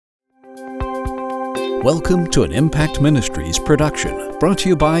Welcome to an Impact Ministries production, brought to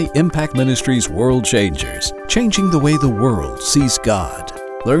you by Impact Ministries World Changers, changing the way the world sees God.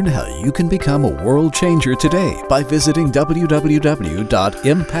 Learn how you can become a world changer today by visiting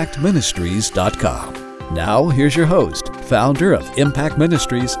www.impactministries.com. Now, here's your host, founder of Impact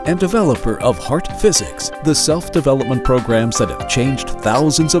Ministries and developer of Heart Physics, the self-development programs that have changed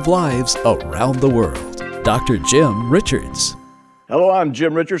thousands of lives around the world, Dr. Jim Richards. Hello, I'm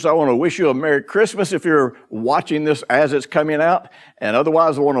Jim Richards. I want to wish you a Merry Christmas if you're watching this as it's coming out. And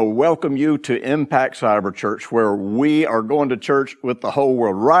otherwise, I want to welcome you to Impact Cyber Church, where we are going to church with the whole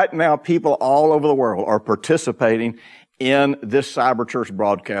world. Right now, people all over the world are participating in this Cyber Church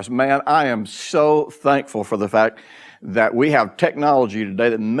broadcast. Man, I am so thankful for the fact that we have technology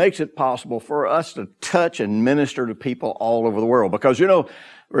today that makes it possible for us to touch and minister to people all over the world. Because,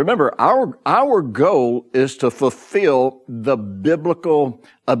 remember, our goal is to fulfill the biblical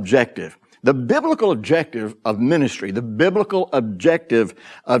objective. The biblical objective of ministry, the biblical objective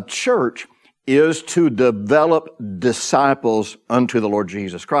of church is to develop disciples unto the Lord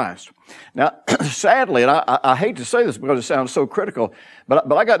Jesus Christ. Now, sadly, and I hate to say this because it sounds so critical,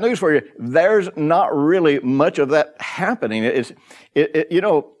 but I got news for you. There's not really much of that happening.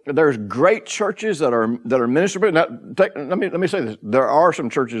 There's great churches that are ministering. Now, let me say this. There are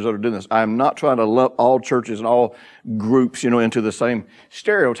some churches that are doing this. I'm not trying to lump all churches and all groups, into the same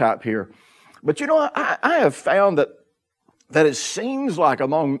stereotype here. But I have found that it seems like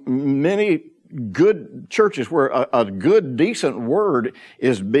among many good churches where a good, decent word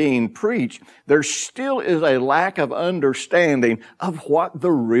is being preached, there still is a lack of understanding of what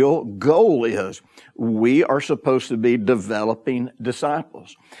the real goal is. We are supposed to be developing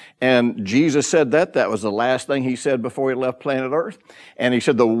disciples. And Jesus said that was the last thing he said before he left planet Earth. And he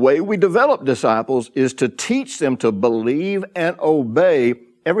said the way we develop disciples is to teach them to believe and obey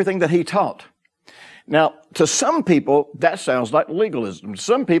everything that he taught. Now, to some people, that sounds like legalism. To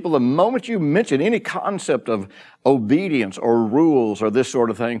some people, the moment you mention any concept of obedience or rules or this sort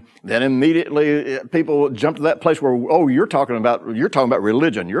of thing, then immediately people jump to that place where, you're talking about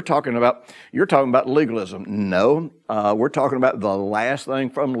religion. You're talking about legalism. No, we're talking about the last thing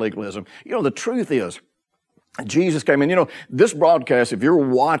from legalism. The truth is, Jesus came in. This broadcast, if you're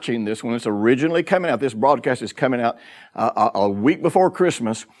watching this when it's originally coming out, this broadcast is coming out a week before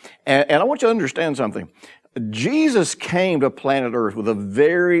Christmas. And I want you to understand something. Jesus came to planet Earth with a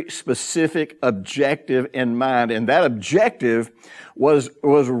very specific objective in mind. And that objective was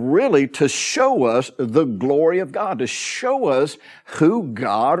really to show us the glory of God, to show us who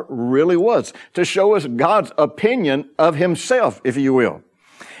God really was, to show us God's opinion of himself, if you will.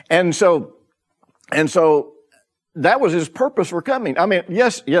 And so that was his purpose for coming. I mean,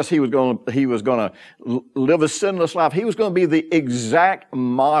 yes, he was going to live a sinless life. He was going to be the exact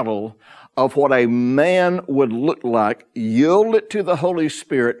model of what a man would look like, yielded to the Holy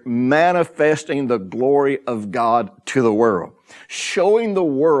Spirit, manifesting the glory of God to the world, showing the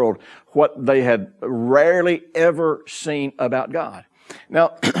world what they had rarely ever seen about God.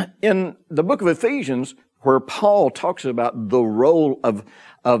 Now, in the book of Ephesians, where Paul talks about the role of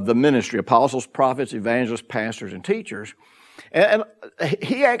the ministry, apostles, prophets, evangelists, pastors, and teachers. And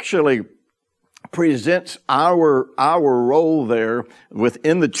he actually presents our role there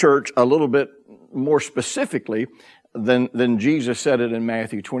within the church a little bit more specifically than Jesus said it in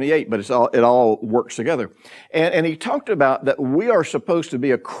Matthew 28, but it all works together. And he talked about that we are supposed to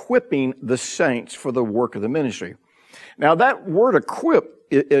be equipping the saints for the work of the ministry. Now that word equip,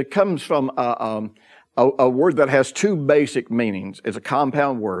 it comes from a word that has two basic meanings. It's a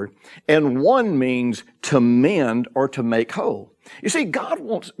compound word. And one means to mend or to make whole. You see, God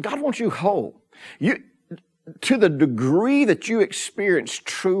wants you whole. To the degree that you experience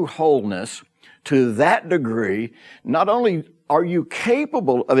true wholeness, to that degree, not only are you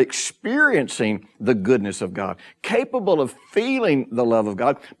capable of experiencing the goodness of God, capable of feeling the love of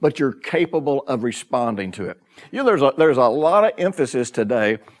God, but you're capable of responding to it. There's a lot of emphasis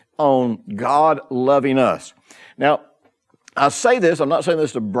today on God loving us. Now, I say this, I'm not saying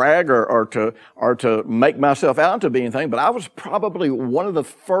this to brag or to make myself out to be anything, but I was probably one of the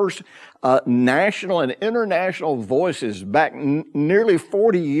first national and international voices back nearly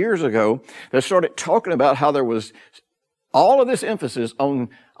 40 years ago that started talking about how there was all of this emphasis on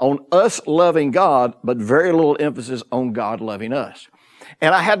us loving God, but very little emphasis on God loving us.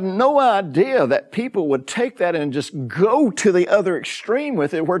 And I had no idea that people would take that and just go to the other extreme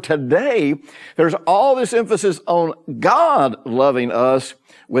with it, where today there's all this emphasis on God loving us,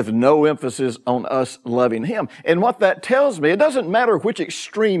 with no emphasis on us loving Him. And what that tells me, it doesn't matter which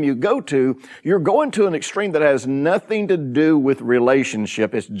extreme you go to, you're going to an extreme that has nothing to do with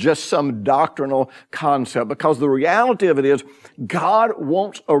relationship. It's just some doctrinal concept, because the reality of it is God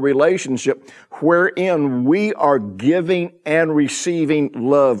wants a relationship wherein we are giving and receiving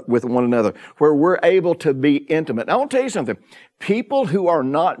love with one another, where we're able to be intimate. Now, I want to tell you something. People who are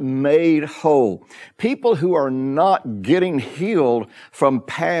not made whole, people who are not getting healed from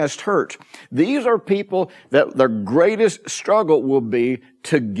past hurts, these are people that their greatest struggle will be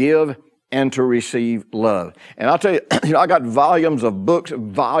to give and to receive love. And I'll tell you, I got volumes of books,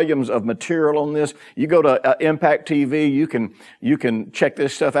 volumes of material on this. You go to Impact TV, you can check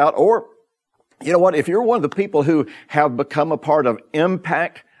this stuff out. Or, you know what, if you're one of the people who have become a part of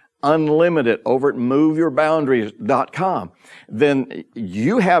Impact Unlimited over at MoveYourBoundaries.com, then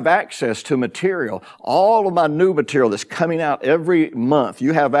you have access to material. All of my new material that's coming out every month,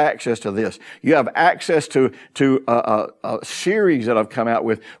 you have access to this. You have access to a series that I've come out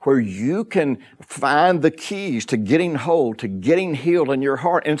with where you can find the keys to getting whole, to getting healed in your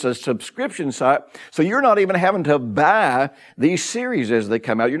heart. And it's a subscription site, so you're not even having to buy these series as they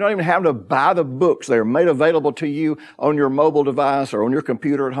come out. You're not even having to buy the books. They're made available to you on your mobile device or on your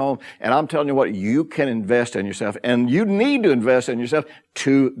computer at home. And I'm telling you what, you can invest in yourself, and you need to invest in yourself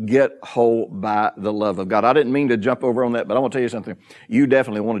to get whole by the love of God. I didn't mean to jump over on that, but I want to tell you something. You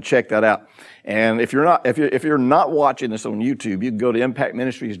definitely want to check that out. And if you're not watching this on YouTube, you can go to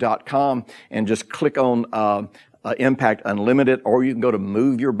impactministries.com and just click on Impact Unlimited, or you can go to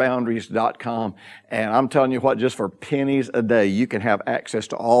MoveYourBoundaries.com. And I'm telling you what, just for pennies a day, you can have access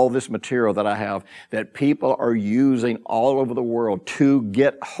to all this material that I have that people are using all over the world to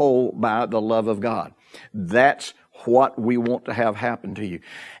get whole by the love of God. That's what we want to have happen to you.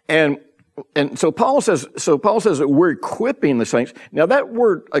 And so Paul says that we're equipping the saints. Now that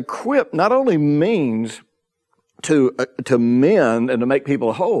word equip not only means to mend and to make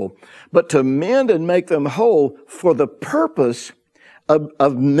people whole, but to mend and make them whole for the purpose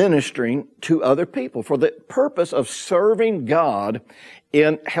of ministering to other people, for the purpose of serving God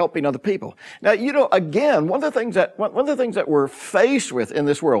in helping other people. Now, you know, again, one of the things that we're faced with in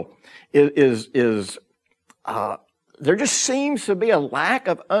this world is there just seems to be a lack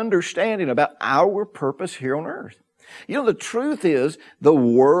of understanding about our purpose here on earth. You know, the truth is the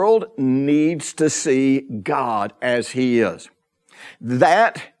world needs to see God as He is.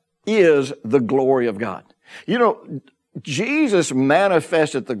 That is the glory of God. You know, Jesus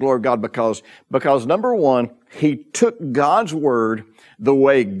manifested the glory of God because number one, He took God's Word the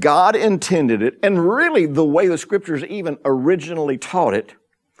way God intended it, and really the way the Scriptures even originally taught it,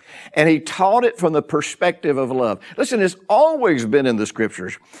 and He taught it from the perspective of love. Listen, it's always been in the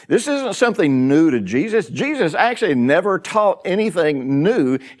Scriptures. This isn't something new to Jesus. Jesus actually never taught anything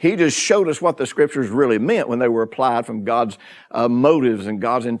new. He just showed us what the Scriptures really meant when they were applied from God's motives and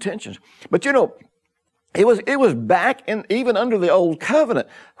God's intentions. But you know, it was back in, even under the Old Covenant,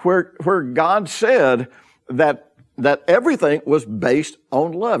 where God said that everything was based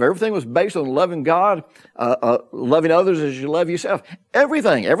on love. Everything was based on loving God, loving others as you love yourself.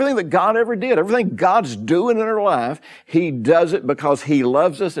 Everything that God ever did, everything God's doing in our life, He does it because He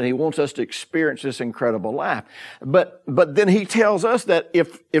loves us and He wants us to experience this incredible life. But then He tells us that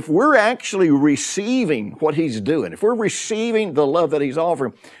if we're actually receiving what He's doing, if we're receiving the love that He's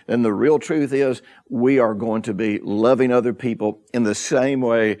offering, then the real truth is we are going to be loving other people in the same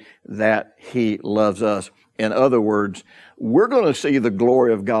way that He loves us. In other words, we're going to see the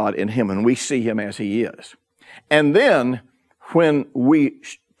glory of God in Him, and we see Him as He is. And then when we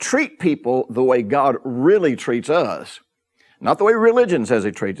treat people the way God really treats us, not the way religion says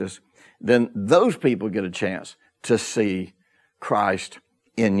He treats us, then those people get a chance to see Christ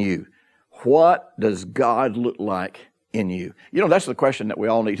in you. What does God look like in you? You know, that's the question that we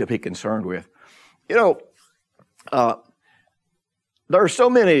all need to be concerned with. You know, there are so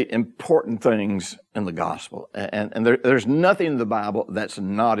many important things in the gospel, and there's nothing in the Bible that's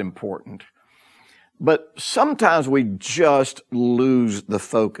not important. But sometimes we just lose the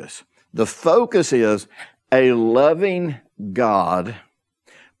focus. The focus is a loving God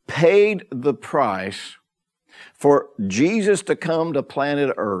paid the price for Jesus to come to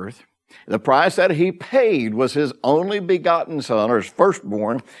planet Earth. The price that He paid was His only begotten Son, or His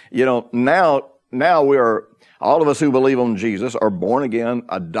firstborn. You know, now we are, all of us who believe on Jesus are born again,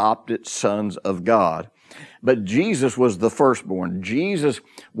 adopted sons of God. But Jesus was the firstborn. Jesus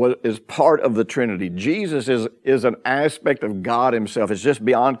is part of the Trinity. Jesus is an aspect of God Himself. It's just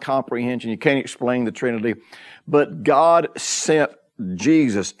beyond comprehension. You can't explain the Trinity. But God sent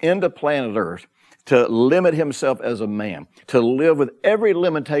Jesus into planet Earth to limit himself as a man, to live with every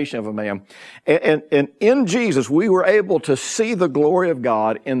limitation of a man. And in Jesus, we were able to see the glory of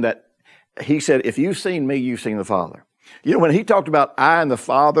God in that he said, if you've seen me, you've seen the Father. You know, when he talked about I and the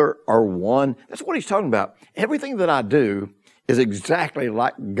Father are one, that's what he's talking about. Everything that I do is exactly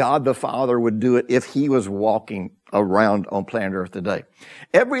like God the Father would do it if he was walking around on planet Earth today.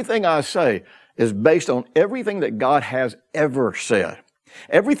 Everything I say is based on everything that God has ever said.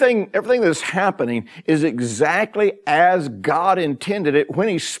 Everything that's happening is exactly as God intended it when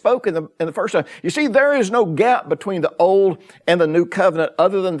he spoke in the first time. You see, there is no gap between the old and the new covenant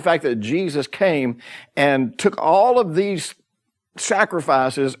other than the fact that Jesus came and took all of these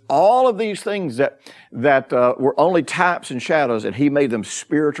sacrifices, all of these things that were only types and shadows, and he made them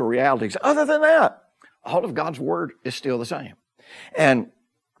spiritual realities. Other than that, all of God's word is still the same. And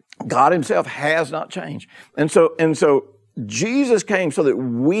God himself has not changed. And so Jesus came so that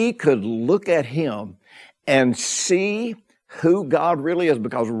we could look at him and see who God really is,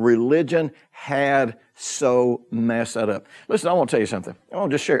 because religion had so messed that up. Listen, I want to tell you something. I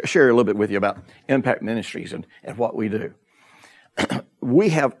want to just share a little bit with you about Impact Ministries and what we do. We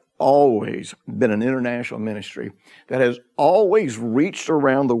have always been an international ministry that has always reached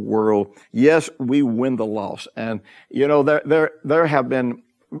around the world. Yes, we win the loss. And, you know, there have been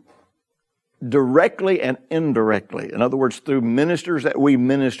directly and indirectly, in other words, through ministers that we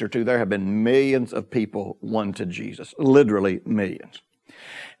minister to, there have been millions of people won to Jesus, literally millions.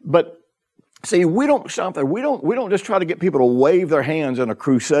 But see, we don't stop there. We don't just try to get people to wave their hands in a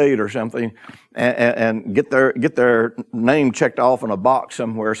crusade or something and get their name checked off in a box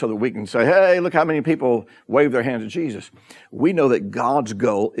somewhere so that we can say, hey, look how many people wave their hands to Jesus. We know that God's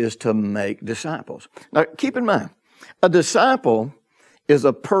goal is to make disciples. Now, keep in mind, a disciple is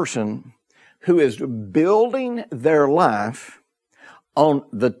a person who is building their life on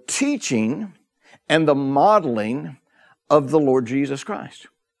the teaching and the modeling of the Lord Jesus Christ.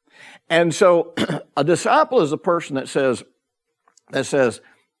 And so a disciple is a person that says,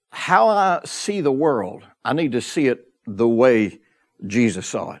 how I see the world, I need to see it the way Jesus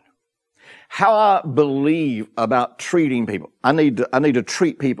saw it. How I believe about treating people, I need to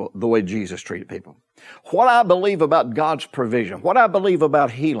treat people the way Jesus treated people. What I believe about God's provision, what I believe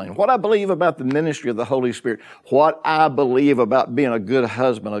about healing, what I believe about the ministry of the Holy Spirit, what I believe about being a good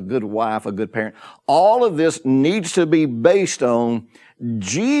husband, a good wife, a good parent, all of this needs to be based on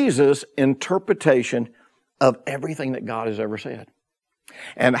Jesus' interpretation of everything that God has ever said.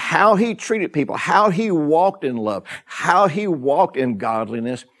 And how he treated people, how he walked in love, how he walked in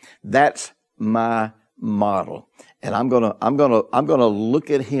godliness, that's my model. And I'm gonna look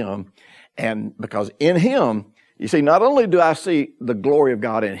at him. And because in him, you see, not only do I see the glory of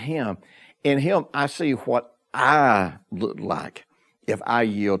God in him I see what I look like if I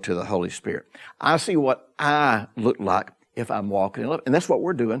yield to the Holy Spirit. I see what I look like if I'm walking in love. And that's what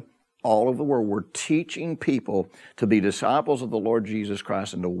we're doing all over the world. We're teaching people to be disciples of the Lord Jesus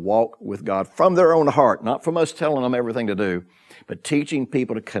Christ and to walk with God from their own heart, not from us telling them everything to do, but teaching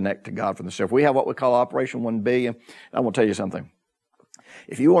people to connect to God for themselves. We have what we call Operation 1 Billion. I'm going to tell you something.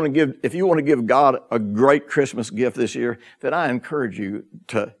 If you want to give God a great Christmas gift this year, then I encourage you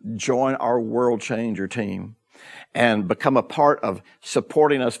to join our World Changer team and become a part of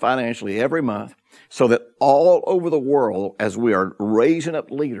supporting us financially every month, so that all over the world, as we are raising up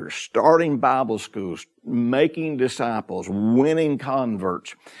leaders, starting Bible schools, making disciples, winning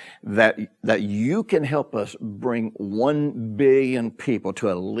converts, that you can help us bring 1 billion people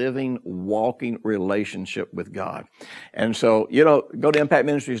to a living, walking relationship with God. And so, go to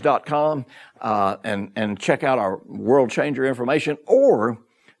impactministries.com and check out our World Changer information, or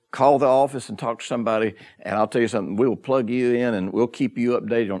call the office and talk to somebody, and I'll tell you something, we will plug you in and we'll keep you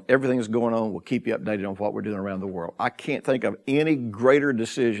updated on everything that's going on. We'll keep you updated on what we're doing around the world. I can't think of any greater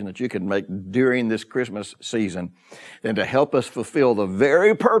decision that you can make during this Christmas season than to help us fulfill the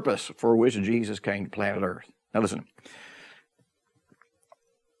very purpose for which Jesus came to planet Earth. Now listen,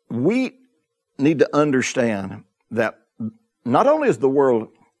 we need to understand that not only is the world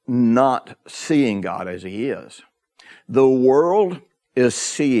not seeing God as he is, the world is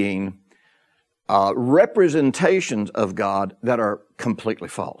seeing representations of God that are completely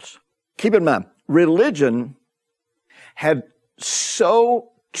false. Keep in mind, religion had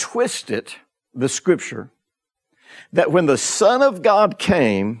so twisted the Scripture that when the Son of God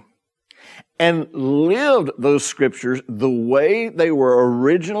came and lived those Scriptures the way they were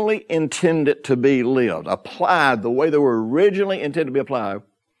originally intended to be lived, applied the way they were originally intended to be applied,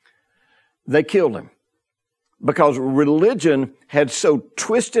 they killed him. Because religion had so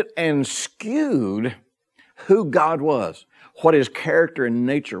twisted and skewed who God was, what his character and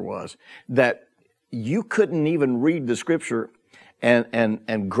nature was, that you couldn't even read the Scripture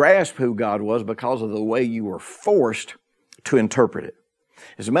and grasp who God was because of the way you were forced to interpret it.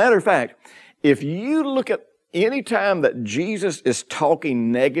 As a matter of fact, if you look at any time that Jesus is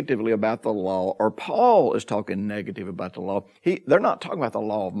talking negatively about the law, or Paul is talking negative about the law, they're not talking about the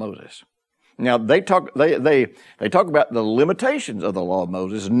law of Moses. Now, they talk about the limitations of the law of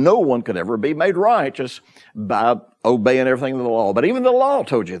Moses. No one could ever be made righteous by obeying everything in the law. But even the law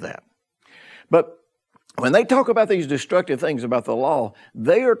told you that. But when they talk about these destructive things about the law,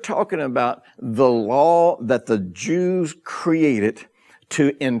 they are talking about the law that the Jews created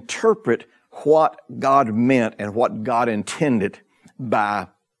to interpret what God meant and what God intended by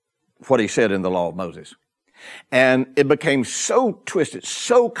what he said in the law of Moses. And it became so twisted,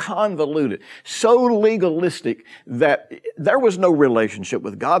 so convoluted, so legalistic that there was no relationship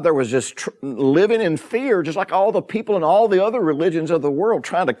with God. There was just living in fear, just like all the people in all the other religions of the world,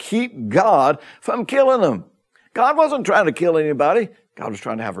 trying to keep God from killing them. God wasn't trying to kill anybody. God was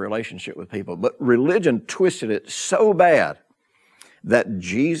trying to have a relationship with people. But religion twisted it so bad that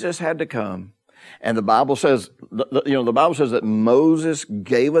Jesus had to come. And the Bible says, the Bible says that Moses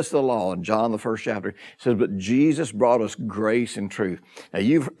gave us the law in John, the 1st chapter. It says, but Jesus brought us grace and truth. Now,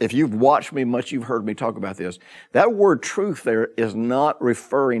 if you've watched me much, you've heard me talk about this. That word truth there is not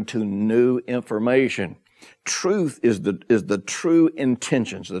referring to new information. Truth is the true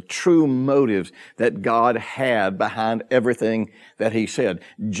intentions, the true motives that God had behind everything that he said.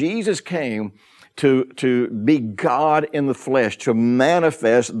 Jesus came to be God in the flesh, to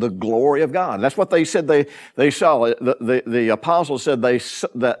manifest the glory of God. That's what they said they saw. The apostles said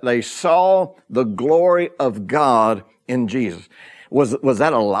that they saw the glory of God in Jesus. Was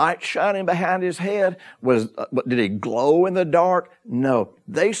that a light shining behind his head? Did he glow in the dark? No.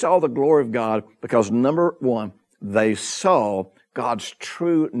 They saw the glory of God because, number one, they saw God's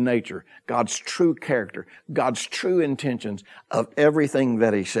true nature, God's true character, God's true intentions of everything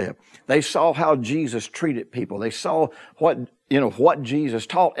that he said. They saw how Jesus treated people. They saw what Jesus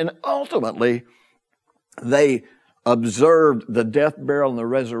taught. And ultimately, they observed the death, burial, and the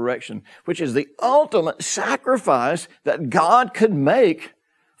resurrection, which is the ultimate sacrifice that God could make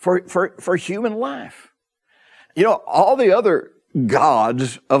for human life. All the other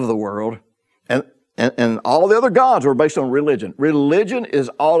gods of the world and all the other gods were based on religion. Religion is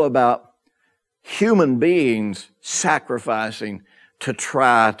all about human beings sacrificing to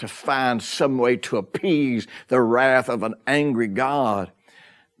try to find some way to appease the wrath of an angry God.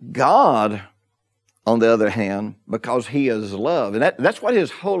 God, on the other hand, because he is love, and that's what his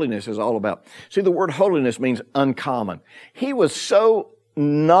holiness is all about. See, the word holiness means uncommon. He was so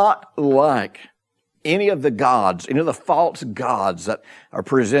not like any of the gods, any of the false gods that are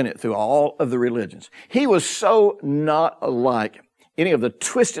presented through all of the religions. He was so not like any of the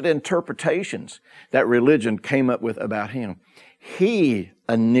twisted interpretations that religion came up with about him. He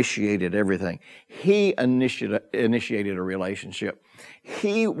initiated everything. He initiated a relationship.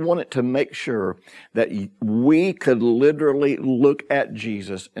 He wanted to make sure that we could literally look at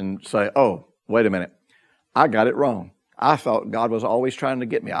Jesus and say, oh, wait a minute, I got it wrong. I thought God was always trying to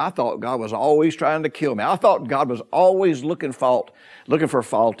get me. I thought God was always trying to kill me. I thought God was always looking for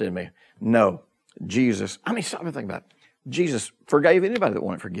fault in me. No, Jesus, stop and think about it. Jesus forgave anybody that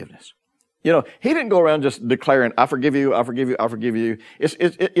wanted forgiveness. He didn't go around just declaring, I forgive you, I forgive you, I forgive you.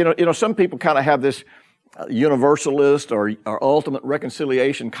 Some people kind of have this universalist or ultimate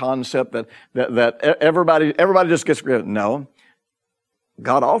reconciliation concept that everybody just gets forgiven. No,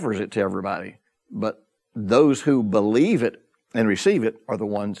 God offers it to everybody, but those who believe it and receive it are the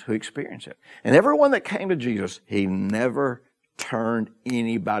ones who experience it. And everyone that came to Jesus, he never turned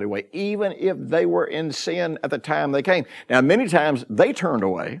anybody away, even if they were in sin at the time they came. Now, many times they turned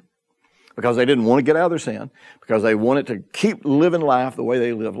away because they didn't want to get out of their sin, because they wanted to keep living life the way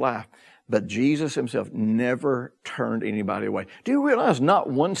they lived life. But Jesus himself never turned anybody away. Do you realize not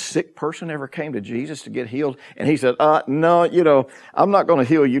one sick person ever came to Jesus to get healed? And he said, no, I'm not going to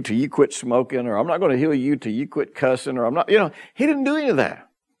heal you till you quit smoking, or I'm not going to heal you till you quit cussing, or he didn't do any of that.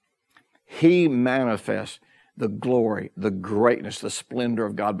 He manifests the glory, the greatness, the splendor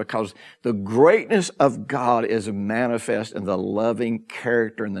of God, because the greatness of God is manifest in the loving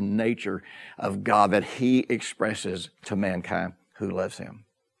character and the nature of God that he expresses to mankind who loves him.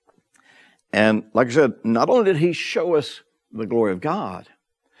 And like I said, not only did he show us the glory of God,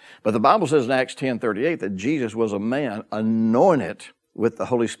 but the Bible says in Acts 10:38 that Jesus was a man anointed with the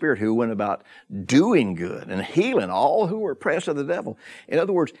Holy Spirit who went about doing good and healing all who were oppressed of the devil. In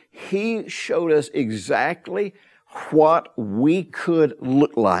other words, he showed us exactly what we could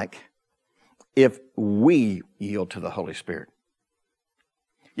look like if we yield to the Holy Spirit.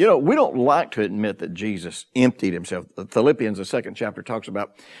 You know, we don't like to admit that Jesus emptied himself. Philippians, the 2nd chapter, talks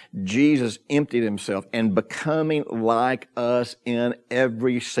about Jesus emptied himself and becoming like us in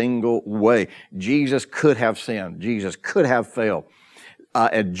every single way. Jesus could have sinned. Jesus could have failed.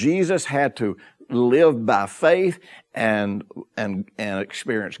 And Jesus had to live by faith and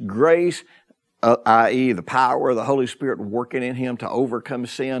experience grace, i.e. the power of the Holy Spirit working in him to overcome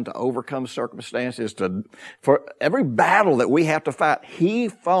sin, to overcome circumstances, for every battle that we have to fight. He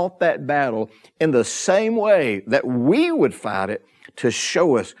fought that battle in the same way that we would fight it, to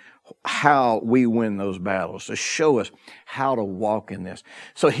show us how we win those battles, to show us how to walk in this.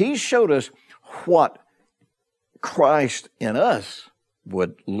 So he showed us what Christ in us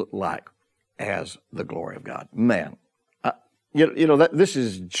would look like as the glory of God. Man, this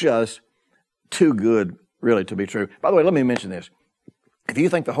is just too good, really, to be true. By the way, let me mention this. If you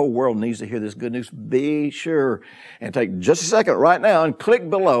think the whole world needs to hear this good news, be sure and take just a second right now and click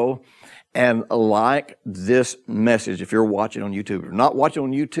below and like this message if you're watching on YouTube. If you're not watching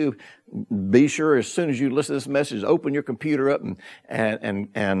on YouTube, be sure as soon as you listen to this message, open your computer up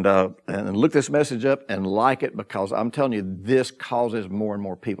and look this message up and like it, because I'm telling you, this causes more and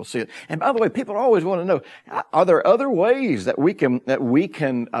more people to see it. And by the way, people always want to know, are there other ways that we can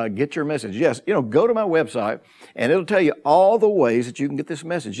get your message? Yes, go to my website and it'll tell you all the ways that you can get this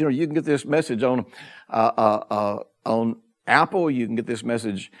message. You can get this message on Apple. You can get this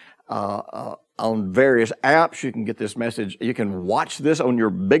message on various apps. You can get this message. You can watch this on your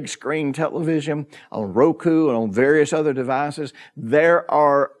big screen television, on Roku, and on various other devices. There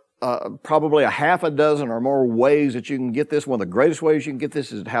are probably a half a dozen or more ways that you can get this. One of the greatest ways you can get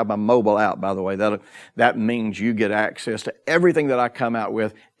this is to have my mobile app, by the way. That means you get access to everything that I come out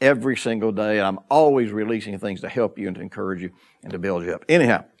with every single day, and I'm always releasing things to help you and to encourage you and to build you up.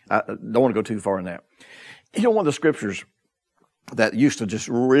 Anyhow, I don't want to go too far in that. One of the scriptures that used to just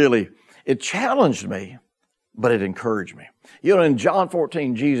really, it challenged me, but it encouraged me. In John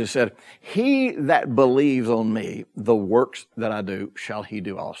 14, Jesus said, "He that believes on me, the works that I do, shall he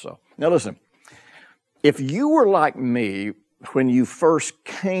do also." Now listen, if you were like me when you first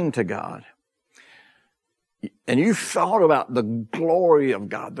came to God, and you thought about the glory of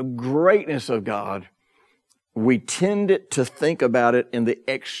God, the greatness of God, we tended to think about it in the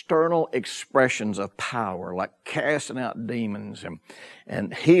external expressions of power, like casting out demons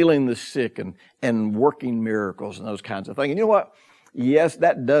and healing the sick and working miracles and those kinds of things. And you know what? Yes,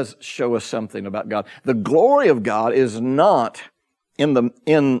 that does show us something about God. The glory of God is not in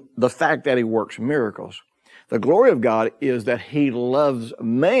the fact that he works miracles. The glory of God is that he loves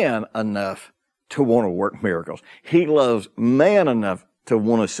man enough to want to work miracles. He loves man enough to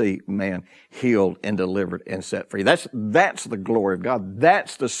want to see man healed and delivered and set free. That's the glory of God.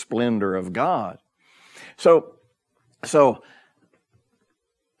 That's the splendor of God. So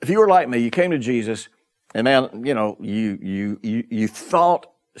if you were like me, you came to Jesus, and man, you thought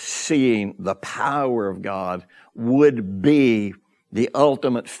seeing the power of God would be the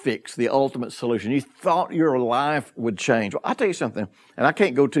ultimate fix, the ultimate solution. You thought your life would change. Well, I'll tell you something, and I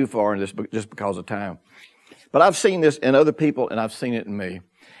can't go too far in this just because of time. But I've seen this in other people, and I've seen it in me.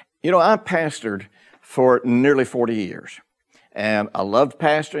 I pastored for nearly 40 years. And I loved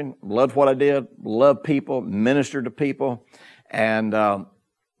pastoring, loved what I did, loved people, ministered to people. And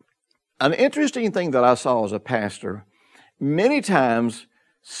an interesting thing that I saw as a pastor, many times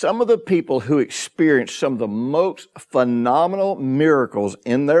some of the people who experienced some of the most phenomenal miracles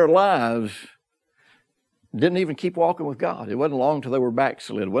in their lives didn't even keep walking with God. It wasn't long till they were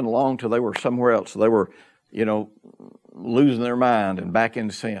backslid. It wasn't long till they were somewhere else. They were losing their mind and back in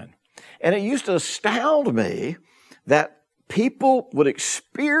sin. And it used to astound me that people would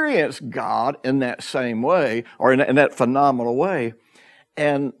experience God in that same way, or in that phenomenal way,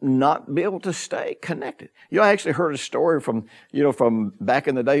 and not be able to stay connected. I actually heard a story from back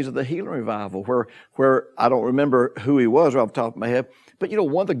in the days of the Healing Revival, where I don't remember who he was off the top of my head, but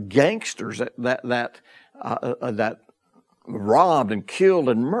one of the gangsters that robbed and killed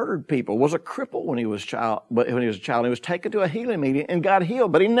and murdered people was a cripple when he was a child. He was taken to a healing meeting and got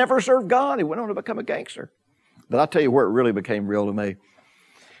healed, but he never served God. He went on to become a gangster. But I'll tell you where it really became real to me.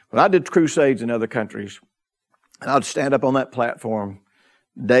 When I did crusades in other countries, and I'd stand up on that platform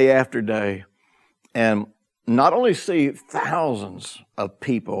day after day and not only see thousands of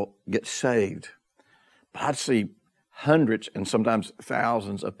people get saved, but I'd see hundreds and sometimes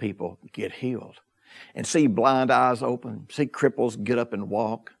thousands of people get healed. And see blind eyes open, see cripples get up and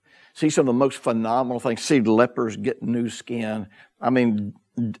walk, see some of the most phenomenal things, see lepers get new skin. I mean,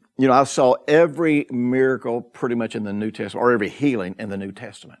 I saw every miracle pretty much in the New Testament, or every healing in the New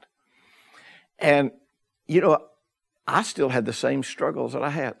Testament. And, I still had the same struggles that I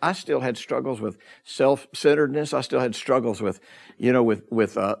had. I still had struggles with self-centeredness. I still had struggles with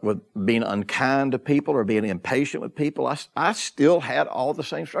being unkind to people or being impatient with people. I still had all the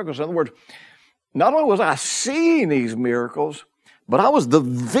same struggles. In other words, not only was I seeing these miracles, but I was the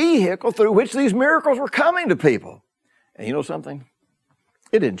vehicle through which these miracles were coming to people. And you know something?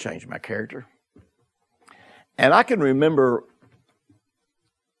 It didn't change my character. And I can remember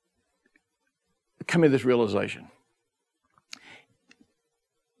coming to this realization.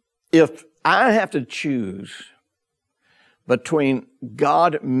 If I have to choose between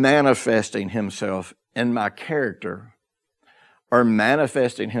God manifesting Himself in my character or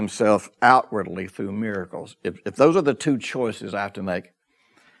manifesting Himself outwardly through miracles, if those are the two choices I have to make,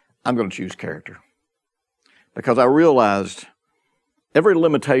 I'm going to choose character. Because I realized every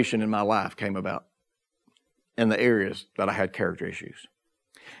limitation in my life came about in the areas that I had character issues.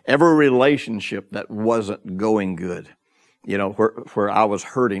 Every relationship that wasn't going good, where I was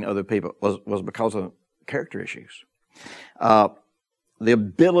hurting other people was because of character issues. The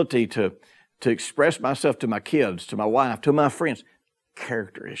ability to express myself to my kids, to my wife, to my friends,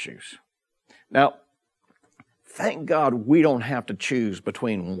 character issues. Now, thank God we don't have to choose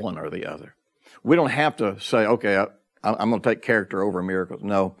between one or the other. We don't have to say, okay, I'm going to take character over miracles.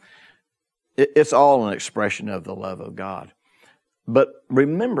 No, it's all an expression of the love of God. But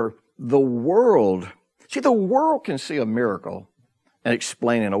remember, the world can see a miracle and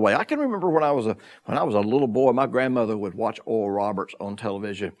explain it away. I can remember when I was a little boy, my grandmother would watch Oral Roberts on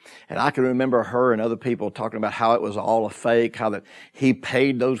television, and I can remember her and other people talking about how it was all a fake, how that he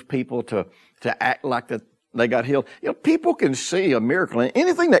paid those people to act like that they got healed. People can see a miracle, and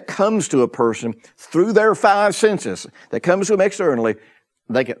anything that comes to a person through their five senses, that comes to them externally,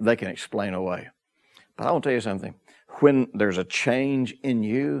 they can explain away. But I want to tell you something. When there's a change in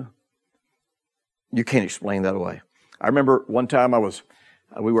you, you can't explain that away. I remember one time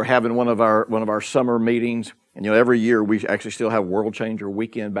we were having one of our summer meetings, and every year we actually still have World Changer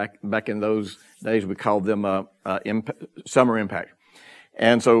Weekend. Back in those days, we called them Summer Impact.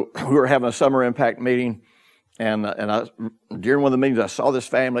 And so we were having a Summer Impact meeting, and during one of the meetings, I saw this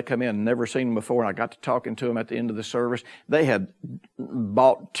family come in, never seen them before, and I got to talking to them at the end of the service. They had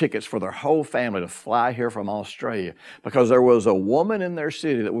bought tickets for their whole family to fly here from Australia because there was a woman in their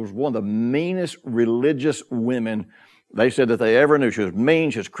city that was one of the meanest religious women they said that they ever knew. She was mean,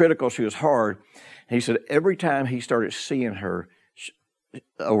 she was critical, she was hard. And he said every time he started seeing her,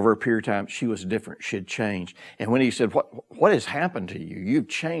 over a period of time, she was different. She had changed. And when he said, what has happened to you? You've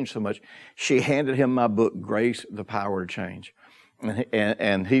changed so much. She handed him my book, Grace, the Power to Change.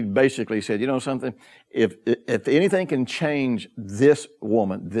 And he basically said, you know something? If anything can change this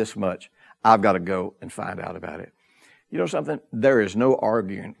woman this much, I've got to go and find out about it. You know something? There is no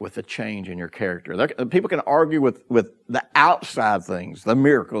arguing with the change in your character. People can argue with the outside things, the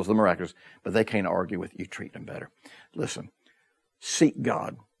miracles, the miraculous, but they can't argue with you treating them better. Listen, seek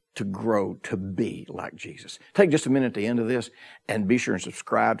God to grow to be like Jesus. Take just a minute at the end of this and be sure and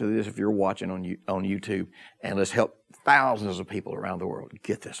subscribe to this if you're watching on YouTube, and let's help thousands of people around the world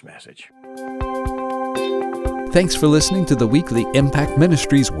get this message. Thanks for listening to the weekly Impact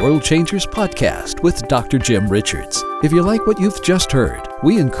Ministries World Changers podcast with Dr. Jim Richards. If you like what you've just heard,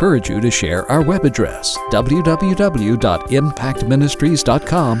 we encourage you to share our web address,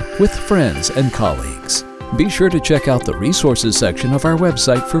 www.impactministries.com, with friends and colleagues. Be sure to check out the resources section of our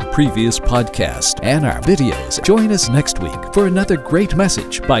website for previous podcasts and our videos. Join us next week for another great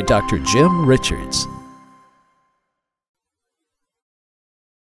message by Dr. Jim Richards.